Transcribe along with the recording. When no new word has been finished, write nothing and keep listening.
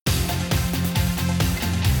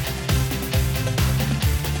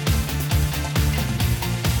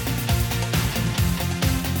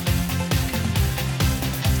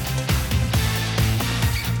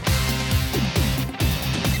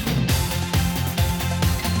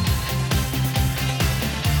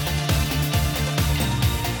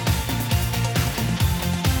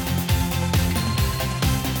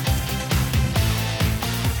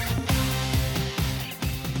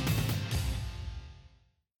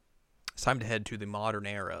It's time to head to the modern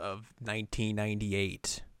era of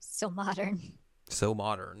 1998. So modern. So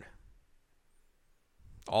modern.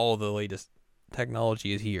 All of the latest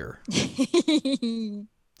technology is here.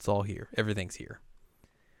 It's all here. Everything's here.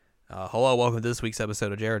 Hello, welcome to this week's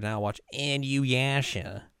episode of Jared Now Watch and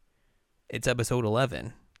Yasha. It's episode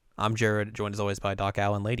 11. I'm Jared, joined as always by Doc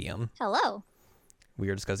Allen Ladium. Hello. We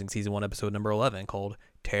are discussing season 1, episode number 11, called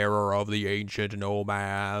Terror of the Ancient No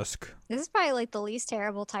Mask. This is probably like the least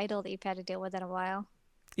terrible title that you've had to deal with in a while.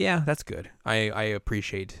 Yeah, that's good. I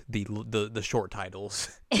appreciate the short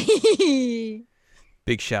titles. Big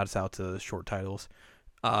shouts out to the short titles.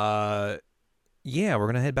 Yeah, we're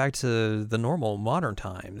going to head back to the normal modern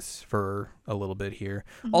times for a little bit here.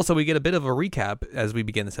 Mm-hmm. Also, we get a bit of a recap as we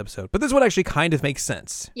begin this episode. But this one actually kind of makes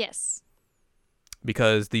sense. Yes.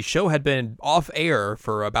 Because the show had been off air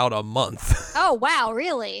for about a month. Oh, wow,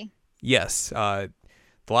 really? Yes. The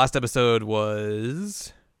last episode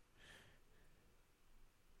was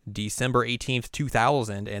December 18th,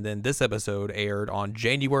 2000, and then this episode aired on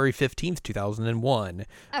January 15th, 2001,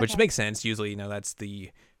 which makes sense. Usually, that's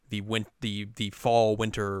the fall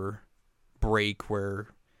winter break where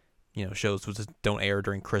shows just don't air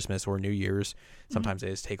during Christmas or New Year's. Sometimes they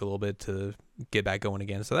just take a little bit to get back going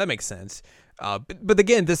again, so that makes sense. But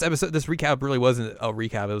again, this recap really wasn't a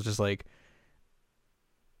recap. It was just like,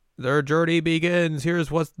 their journey begins.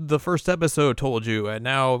 Here's what the first episode told you, and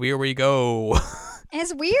now here we go.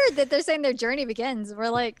 It's weird that they're saying their journey begins. We're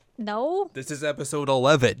like, no. This is episode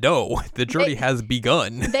 11. No, the journey has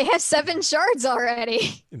begun. They have 7 shards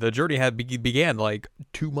already. The journey began like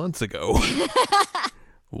 2 months ago.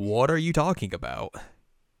 What are you talking about?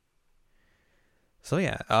 So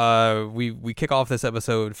yeah, we kick off this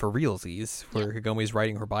episode for realsies, where Kagome's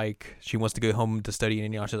riding her bike. She wants to go home to study,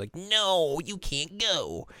 and Inuyasha's like, "No, you can't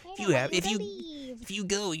go. If you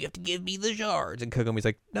go, you have to give me the shards." And Kagome's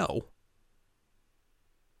like, "No,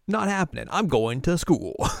 not happening. I'm going to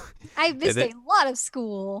school." I missed a lot of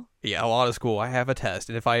school. Yeah, a lot of school. I have a test,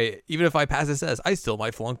 and even if I pass this test, I still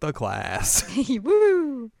might flunk the class.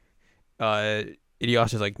 Woo!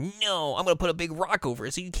 Inuyasha's like, "No, I'm gonna put a big rock over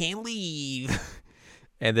it so you can't leave."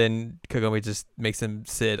 And then Kagome just makes him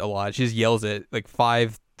sit a lot. She just yells it like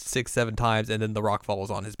 5, 6, 7 times, and then the rock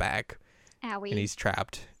falls on his back. Owie. And he's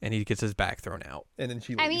trapped, and he gets his back thrown out. And then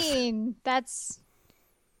she leaves. I mean, that's...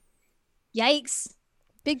 Yikes.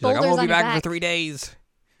 Big She's like, boulders I'm gonna on be your back back. for 3 days.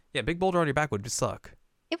 Yeah, big boulder on your back would just suck.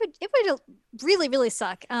 It would really, really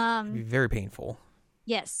suck. It'd be very painful.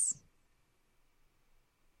 Yes.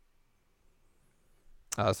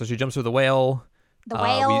 So she jumps through the whale. The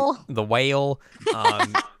whale. The whale.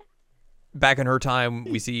 Back in her time,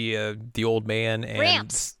 we see the old man and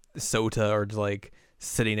Gramps. Sota are just like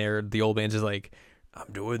sitting there. The old man's just like,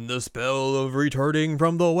 "I'm doing the spell of returning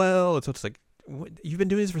from the well." And so it's like, "What? You've been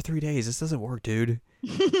doing this for 3 days. This doesn't work, dude."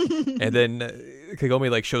 And then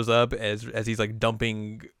Kagome like shows up as he's like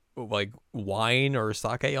dumping like wine or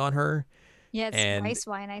sake on her. Yeah, it's rice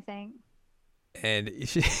wine, I think. And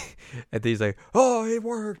and he's like, "Oh, it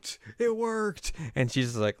worked! It worked!" And she's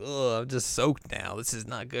just like, "Oh, I'm just soaked now. This is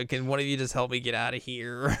not good. Can one of you just help me get out of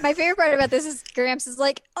here?" My favorite part about this is Gramps is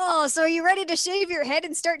like, "Oh, so are you ready to shave your head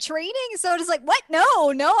and start training?" So it's like, "What? No,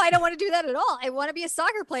 I don't want to do that at all. I want to be a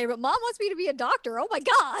soccer player, but Mom wants me to be a doctor. Oh my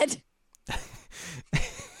God!"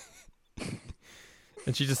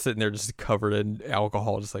 And she's just sitting there, just covered in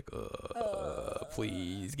alcohol, just like,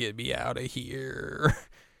 "Please get me out of here."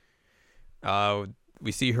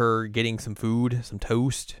 We see her getting some food, some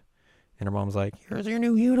toast, and her mom's like, "Here's your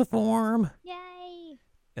new uniform." Yay!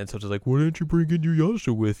 And so she's like, "Why didn't you bring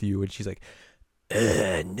Inuyasha with you?" And she's like,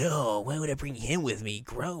 "No, why would I bring him with me?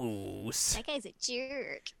 Gross. That guy's a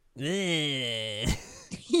jerk."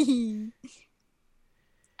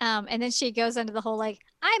 And then she goes into the whole like,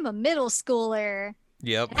 "I'm a middle schooler.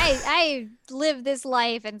 Yep. I live this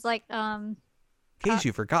life," and it's like, In case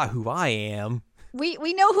you forgot who I am. We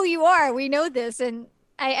know who you are. We know this. And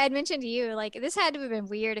I'd mentioned to you, like, this had to have been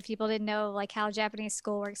weird if people didn't know, like, how Japanese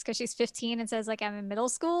school works. Because she's 15 and says, like, I'm in middle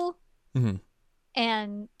school. Mm-hmm.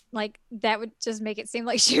 And, like, that would just make it seem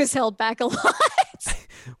like she was held back a lot.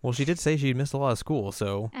 Well, she did say she'd missed a lot of school,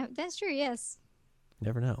 so. That's true, yes.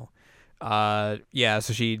 Never know. Yeah,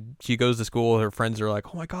 so she goes to school. Her friends are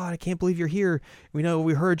like, "Oh, my God, I can't believe you're here. We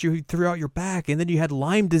heard you threw out your back. And then you had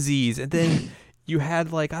Lyme disease. And then you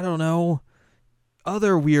had, like, I don't know,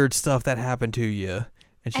 other weird stuff that happened to you."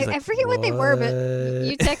 And she's like, I forget what they were, but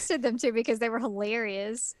you texted them to because they were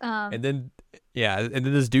hilarious. And then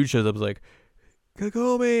this dude shows up, like,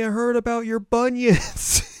 "Kagome, I heard about your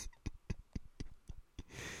bunions."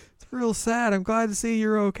 "It's real sad. I'm glad to see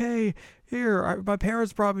you're okay. Here, my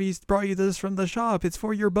parents brought you this from the shop. It's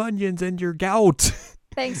for your bunions and your gout.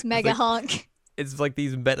 Thanks, mega hunk. It's like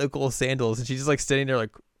these medical sandals, and she's just like sitting there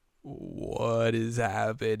like, what is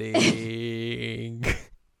happening?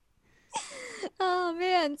 Oh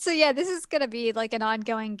man. So yeah, this is gonna be like an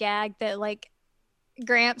ongoing gag that like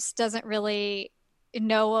Gramps doesn't really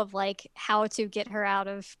know of like how to get her out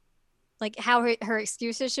of like how her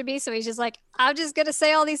excuses should be. So he's just like, I'm just gonna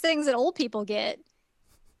say all these things that old people get.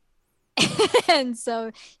 And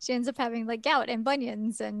so she ends up having like gout and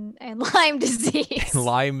bunions and Lyme disease.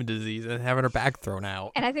 Lyme disease and having her back thrown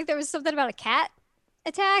out. And I think there was something about a cat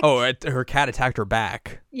attack. Oh, her cat attacked her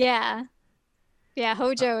back. Yeah. Yeah,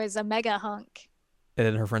 Hojo is a mega hunk. And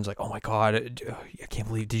then her friend's like, "Oh my god, I can't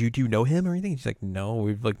believe. Do you know him or anything?" She's like, "No,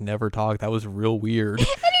 we've like never talked. That was real weird." And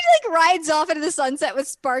he like rides off into the sunset with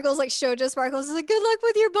Sparkles, like Shoujo Sparkles. He's like, "Good luck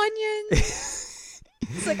with your bunions."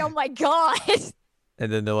 It's like, oh my god.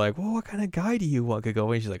 And then they're like, "Well, what kind of guy do you want to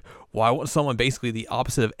go?" And she's like, "Well, I want someone basically the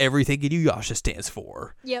opposite of everything Inuyasha stands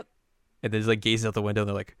for." Yep. And then he's like gazing out the window, and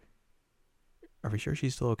they're like, "Are we sure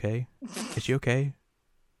she's still okay? Is she okay?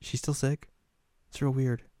 She's still sick? It's real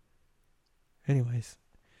weird." Anyways,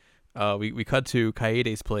 we cut to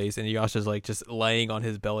Kaede's place, and Yasha's like just laying on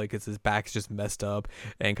his belly because his back's just messed up.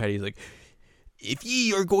 And Kaede's like, "If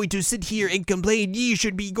ye are going to sit here and complain, ye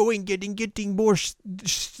should be getting more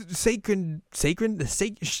Shikon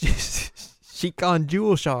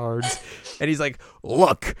jewel shards." And he's like,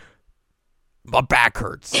 "Look, my back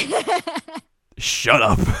hurts. Shut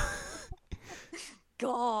up."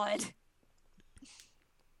 God.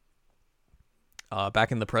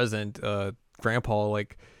 Back in the present, Grandpa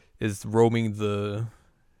like is roaming the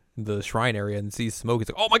shrine area and sees smoke. He's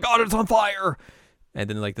like, "Oh my god, it's on fire!" And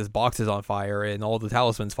then like this box is on fire and all the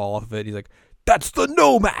talismans fall off of it. He's like, "That's the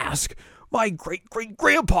no mask! My great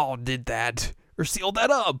grandpa did that or sealed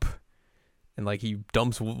that up." And like he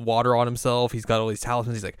dumps water on himself. He's got all these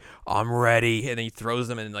talismans. He's like, "I'm ready," and then he throws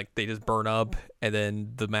them and like they just burn up. And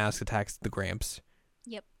then the mask attacks the Gramps.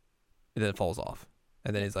 Yep. And then it falls off.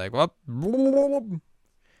 And then he's like, "Well,"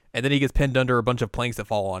 and then he gets pinned under a bunch of planks that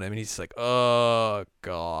fall on him, and he's just like, "Oh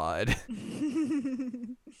god."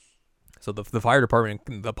 So the fire department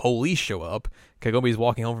and the police show up. Kagome's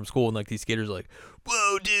walking home from school, and like these skaters are like,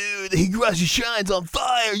 "Whoa, dude, the Higurashi Shrine's on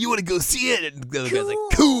fire. You want to go see it?" And the other guy's like,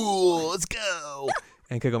 "Cool, let's go."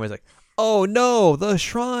 And Kagome's like, "Oh no, the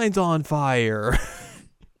shrine's on fire."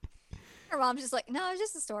 Her mom's just like, "No, it's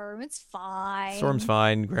just a storeroom. It's fine. Storm's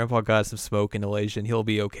fine. Grandpa got some smoke inhalation. He'll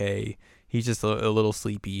be okay. He's just a little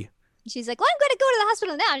sleepy. She's like, "Well, I'm going to go to the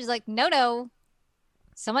hospital now." She's like, No.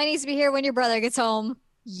 Somebody needs to be here when your brother gets home.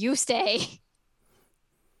 You stay."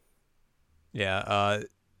 Yeah.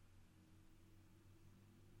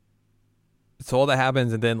 So all that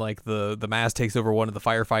happens, and then like the mask takes over one of the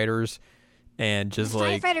firefighters, and just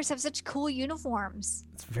like firefighters have such cool uniforms.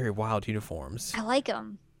 It's very wild uniforms. I like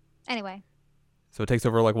them. Anyway. So it takes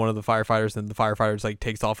over like one of the firefighters, and the firefighters like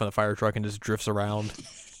takes off in a fire truck and just drifts around,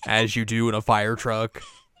 as you do in a fire truck.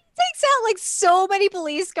 Takes out like so many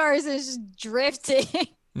police cars and is just drifting.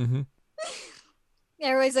 Mm-hmm.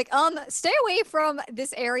 Everybody's like, stay away from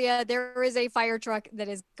this area. There is a fire truck that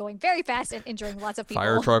is going very fast and injuring lots of people.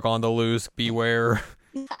 Fire truck on the loose. Beware.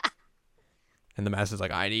 And the mask is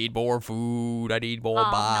like, "I need more food. I need more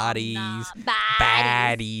bodies.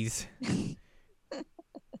 Baddies."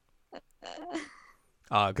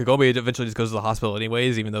 Kagome eventually just goes to the hospital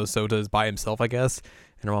anyways, even though Sota is by himself, I guess.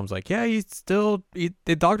 And her mom's like, "Yeah,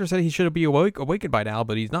 the doctor said he should be awakened by now,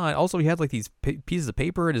 but he's not. Also, he had like these pieces of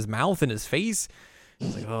paper in his mouth and his face."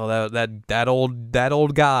 It's like, "Oh, that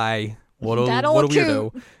old guy. What a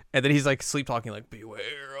weirdo." And then he's like sleep talking like,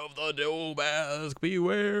 "Beware of the no mask.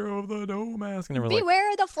 Beware of the no mask." And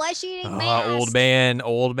beware of the flesh eating mask.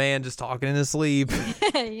 Old man just talking in his sleep.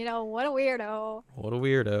 You know, what a weirdo. What a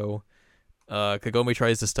weirdo. Kagome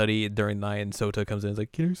tries to study during the night, and Sota comes in and is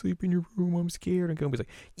like, "Can I sleep in your room? I'm scared." And Kagome's like,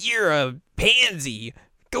 "You're a pansy.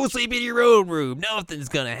 Go sleep in your own room. Nothing's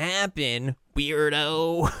gonna happen,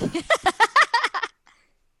 weirdo."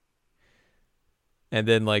 And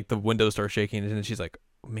then like the windows start shaking, and then she's like,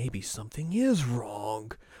 "Maybe something is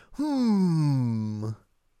wrong. And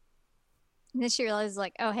then she realizes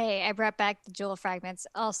like, "Oh hey, I brought back the jewel fragments.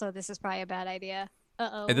 Also, this is probably a bad idea."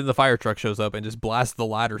 Uh-oh. And then the fire truck shows up and just blasts the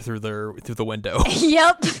ladder through the window.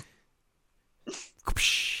 Yep.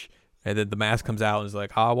 And then the mask comes out and is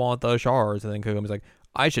like, "I want the shards." And then Kagome's like,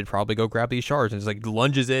 "I should probably go grab these shards." And just like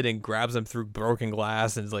lunges in and grabs them through broken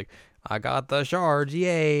glass and is like, "I got the shards,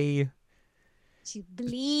 yay." She's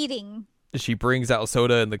bleeding. she brings out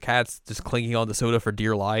soda, and the cat's just clinging on the soda for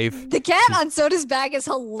dear life. The cat on Soda's back is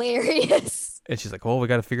hilarious. And she's like, well, we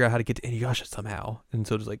got to figure out how to get to Inuyasha somehow. And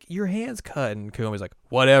Soda's like, your hand's cut. And Kagome's like,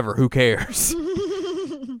 whatever, who cares?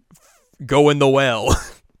 Go in the well.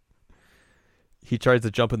 He tries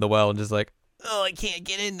to jump in the well and just like, oh, I can't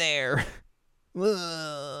get in there. He's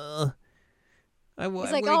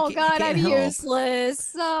like, oh God, I'm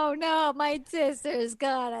useless. Oh no, my sister's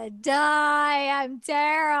gonna die. I'm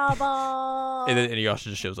terrible. And then Inuyasha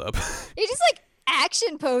just shows up. He just like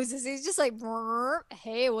action poses. He's just like,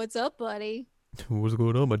 hey, what's up, buddy? What's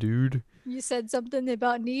going on, my dude? You said something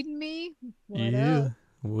about needing me? What up?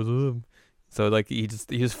 What's up? So like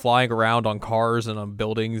he's flying around on cars and on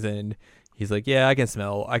buildings, and he's like, yeah, I can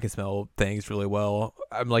smell things really well.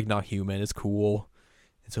 I'm like not human. It's cool.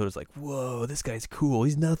 And so it's like, whoa, this guy's cool.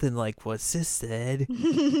 He's nothing like what Sis said. We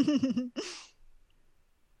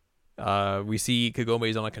see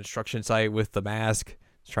Kagome's on a construction site with the mask,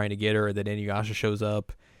 trying to get her, and then Inuyasha shows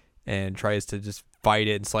up and tries to just fight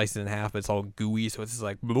it and slice it in half, but it's all gooey, so it's just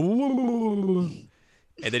like, and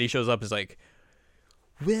then he shows up and is like,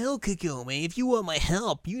 well, Kagome, if you want my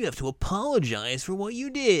help, you have to apologize for what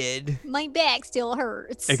you did. My back still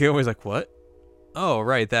hurts. And Kagome's like, what? Oh,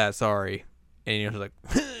 right, that, sorry. And Inuyasha's like,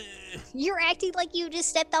 you're acting like you just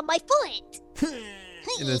stepped on my foot.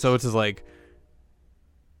 And then so it's just like,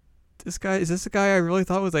 is this a guy I really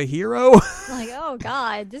thought was a hero? Like, oh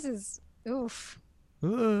God, this is, oof.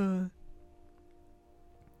 The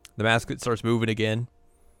mask starts moving again.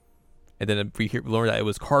 And then we learn that it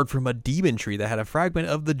was carved from a demon tree that had a fragment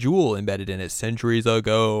of the jewel embedded in it centuries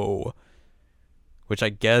ago. Which I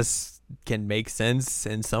guess can make sense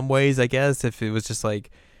in some ways, I guess, if it was just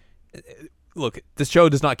like... Look, this show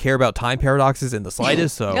does not care about time paradoxes in the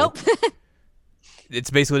slightest, so... Nope. It's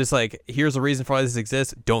basically just like, here's the reason for why this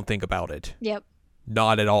exists, don't think about it. Yep.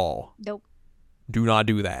 Not at all. Nope. Do not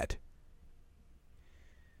do that.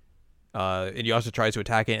 Inuyasha tries to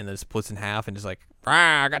attack it and then splits in half and is like,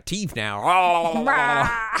 I got teeth now.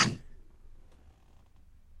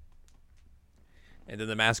 And then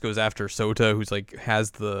the mask goes after Sota, who's like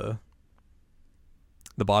has the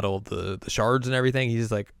bottle of the shards and everything. He's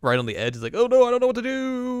just like right on the edge. He's like, oh no, I don't know what to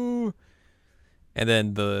do. And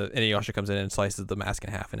then the Inuyasha comes in and slices the mask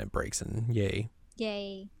in half and it breaks, and yay.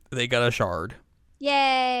 Yay. They got a shard.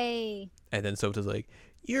 Yay. And then Sota's like,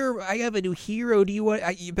 I have a new hero. Do you want?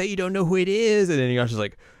 I bet you don't know who it is. And then Inuyasha's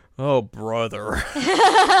like, oh brother.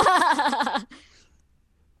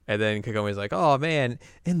 And then Kagome's like, oh man,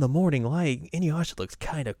 in the morning light, Inuyasha looks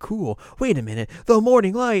kind of cool. Wait a minute, the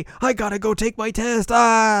morning light. I gotta go take my test.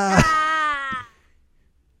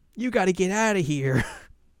 You gotta get out of here.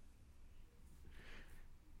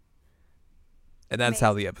 And that's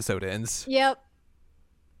how the episode ends. Yep.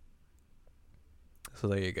 So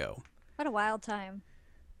there you go. What a wild time.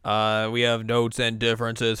 We have notes and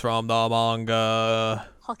differences from the manga.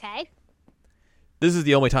 Okay. This is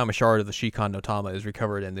the only time a shard of the Shikan no Tama is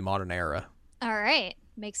recovered in the modern era. All right.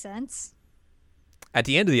 Makes sense. At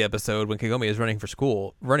the end of the episode, when Kagome is running for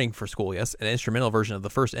school, yes, an instrumental version of the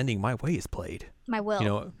first ending, My Way, is played. My will. You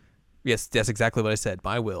know, yes, that's exactly what I said.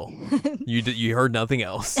 My will. You heard nothing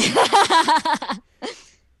else.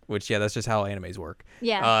 Which, yeah, that's just how animes work.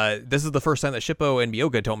 Yeah. This is the first time that Shippo and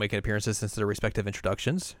Myoga don't make appearances since their respective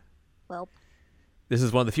introductions. Well. This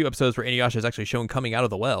is one of the few episodes where Inuyasha is actually shown coming out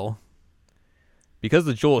of the well. Because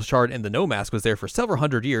the jewel shard in the No Mask was there for several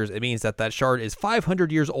hundred years, it means that shard is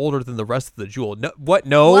 500 years older than the rest of the jewel. No, what?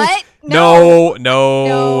 No. What? No.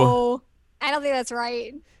 No. I don't think that's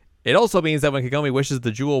right. It also means that when Kagome wishes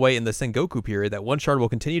the jewel away in the Sengoku period, that one shard will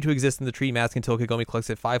continue to exist in the tree mask until Kagome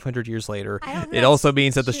collects it 500 years later. It also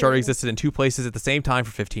means that the shard existed in two places at the same time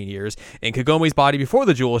for 15 years. In Kagome's body before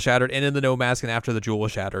the jewel was shattered, and in the No Mask and after the jewel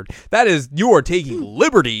was shattered. You are taking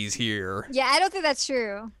liberties here. Yeah, I don't think that's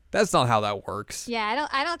true. That's not how that works. Yeah,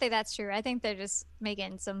 I don't think that's true. I think they're just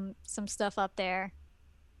making some stuff up there.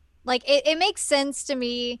 Like, it makes sense to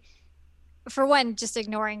me, for one, just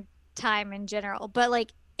ignoring time in general. But,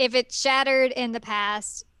 like, if it shattered in the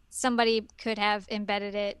past, somebody could have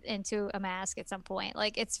embedded it into a mask at some point.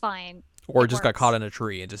 Like, it's fine. Or it just got caught in a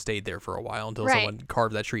tree and just stayed there for a while until someone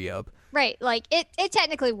carved that tree up. Right. Like, it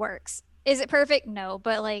technically works. Is it perfect? No.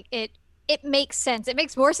 But, like, it makes sense. It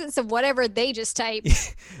makes more sense of whatever they just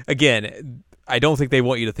typed. Again, I don't think they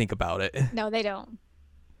want you to think about it. No, they don't.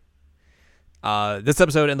 This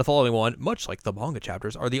episode and the following one, much like the manga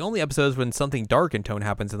chapters, are the only episodes when something dark in tone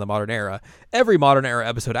happens in the modern era. Every modern era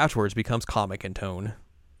episode afterwards becomes comic in tone.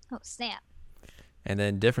 Oh, snap. And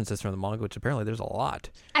then differences from the manga, which apparently there's a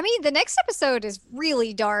lot. I mean, the next episode is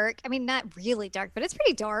really dark. I mean, not really dark, but it's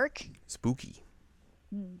pretty dark. Spooky.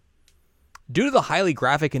 Due to the highly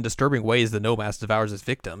graphic and disturbing ways the Nomask devours its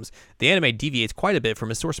victims, the anime deviates quite a bit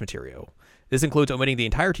from its source material. This includes omitting the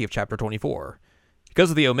entirety of Chapter 24. Because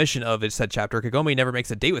of the omission of said chapter, Kagome never makes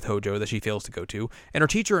a date with Hojo that she fails to go to, and her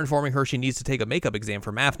teacher informing her she needs to take a makeup exam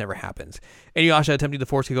for math never happens. Inuyasha attempting to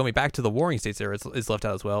force Kagome back to the warring states there is left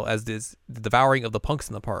out as well, as is the devouring of the punks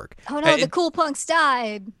in the park. Oh no, the cool punks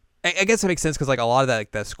died. I guess that makes sense because like a lot of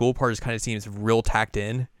that that school part just kind of seems real tacked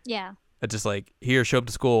in. Yeah. It's just like, here, show up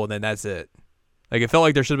to school, and then that's it. Like, it felt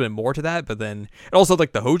like there should have been more to that, but then... And also,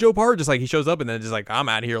 like, the Hojo part, just like, he shows up, and then just like, I'm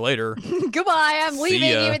out of here later. Goodbye, I'm leaving,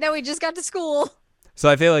 even though we just got to school. So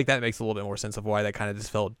I feel like that makes a little bit more sense of why that kind of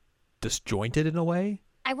just felt disjointed in a way.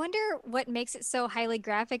 I wonder what makes it so highly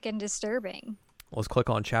graphic and disturbing. Let's click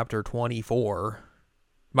on chapter 24.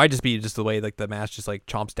 Might just be just the way, like, the mask just, like,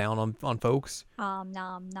 chomps down on folks. Nom,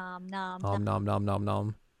 nom, nom. Nom, nom, nom,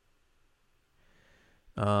 nom.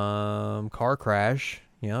 Car crash.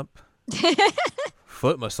 Yep.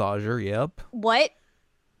 Foot massager. Yep. What?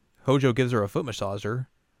 Hojo gives her a foot massager.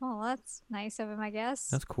 Oh, that's nice of him, I guess.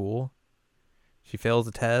 That's cool. She fails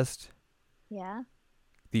the test. Yeah.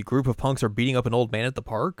 The group of punks are beating up an old man at the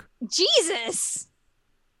park. Jesus!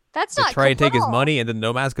 That's they not try cool and take at his all. money, and then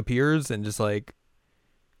Nomask appears and just, like,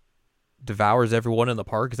 devours everyone in the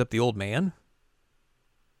park except the old man.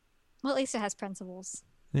 Well, at least it has principles.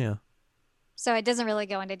 Yeah. So it doesn't really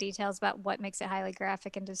go into details about what makes it highly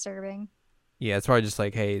graphic and disturbing. Yeah, it's probably just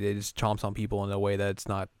like, hey, it just chomps on people in a way that's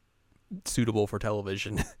not suitable for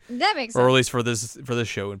television. That makes sense. Or at least for this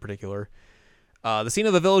show in particular. The scene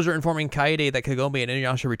of the villager informing Kaede that Kagome and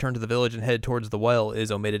Inuyasha return to the village and head towards the well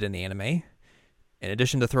is omitted in the anime. In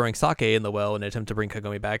addition to throwing sake in the well in an attempt to bring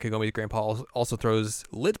Kagome back, Kagome's grandpa also throws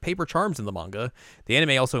lit paper charms in the manga. The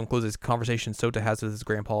anime also includes a conversation Sota has with his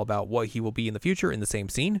grandpa about what he will be in the future in the same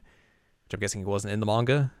scene, which I'm guessing wasn't in the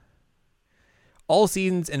manga. All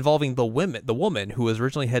scenes involving the woman who was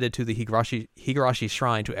originally headed to the Higurashi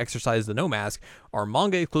Shrine to exorcise the Nomask are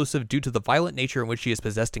manga exclusive due to the violent nature in which she is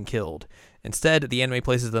possessed and killed. Instead, the anime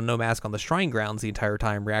places the Nomask on the shrine grounds the entire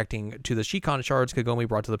time, reacting to the Shikon shards Kagome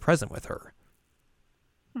brought to the present with her.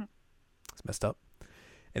 It's messed up.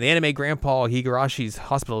 In the anime, Grandpa Higurashi's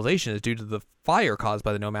hospitalization is due to the fire caused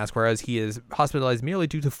by the Nomask, whereas he is hospitalized merely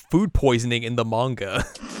due to food poisoning in the manga.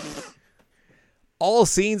 All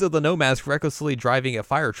scenes of the Nomask recklessly driving a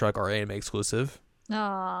fire truck are anime exclusive.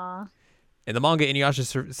 Aww. In the manga,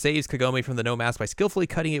 Inuyasha saves Kagome from the Nomask by skillfully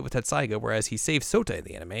cutting it with Tetsaiga, whereas he saves Sota in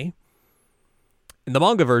the anime. In the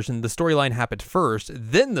manga version, the storyline happened first,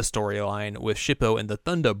 then the storyline with Shippo and the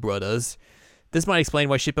Thunder Brothers. This might explain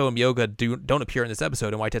why Shippo and Myoga don't appear in this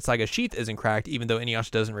episode, and why Tetsaiga's sheath isn't cracked, even though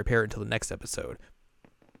Inuyasha doesn't repair it until the next episode.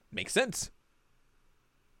 Makes sense.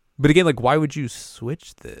 But again, like, why would you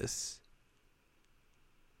switch this?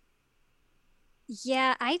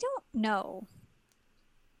 Yeah, I don't know.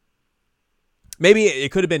 Maybe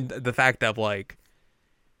it could have been the fact of, like,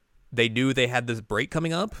 they knew they had this break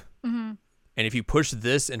coming up. Mm-hmm. And if you push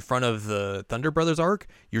this in front of the Thunder Brothers arc,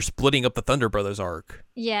 you're splitting up the Thunder Brothers arc.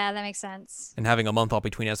 Yeah, that makes sense. And having a month off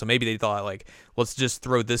between us. So maybe they thought, like, let's just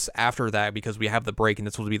throw this after that because we have the break, and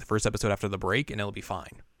this will be the first episode after the break, and it'll be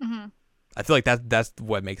fine. Mm-hmm. I feel like that's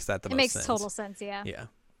what makes that the most sense. It makes total sense, yeah. Yeah.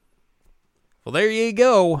 Well, there you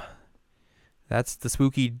go. That's the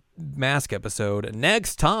Spooky Mask episode.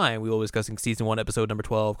 Next time, we will be discussing Season 1, Episode number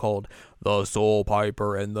 12, called The Soul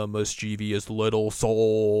Piper and the Mischievous Little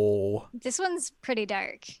Soul. This one's pretty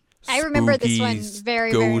dark. I remember this one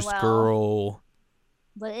very, very well. Ghost Girl.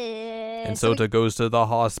 Bleh. And Sota goes to the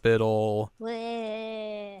hospital.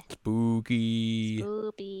 Bleh. Spooky.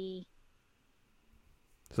 Spoopy.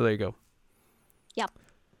 So there you go. Yep.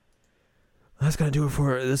 That's going to do it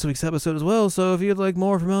for this week's episode as well. So if you'd like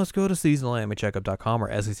more from us, go to seasonalanimecheckup.com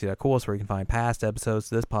or sec.cool, where you can find past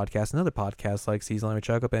episodes of this podcast and other podcasts like Seasonal Anime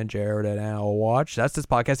Checkup and Jared and Al Watch. That's this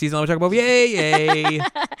podcast, Seasonal Anime Checkup. Yay, yay.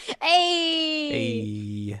 Hey.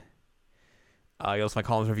 Hey. You also find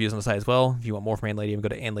columns and reviews on the site as well. If you want more from Ann Ladium, go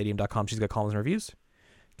to annladium.com. She's got columns and reviews.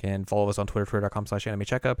 You can follow us on Twitter, twitter.com/anime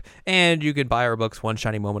checkup. And you can buy our books, One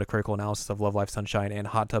Shiny Moment, A Critical Analysis of Love, Life, Sunshine, and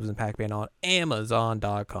Hot Tubs and Pac-Man on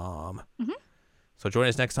Amazon.com. Mm-hmm. So join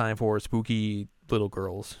us next time for Spooky Little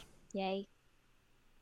Girls. Yay.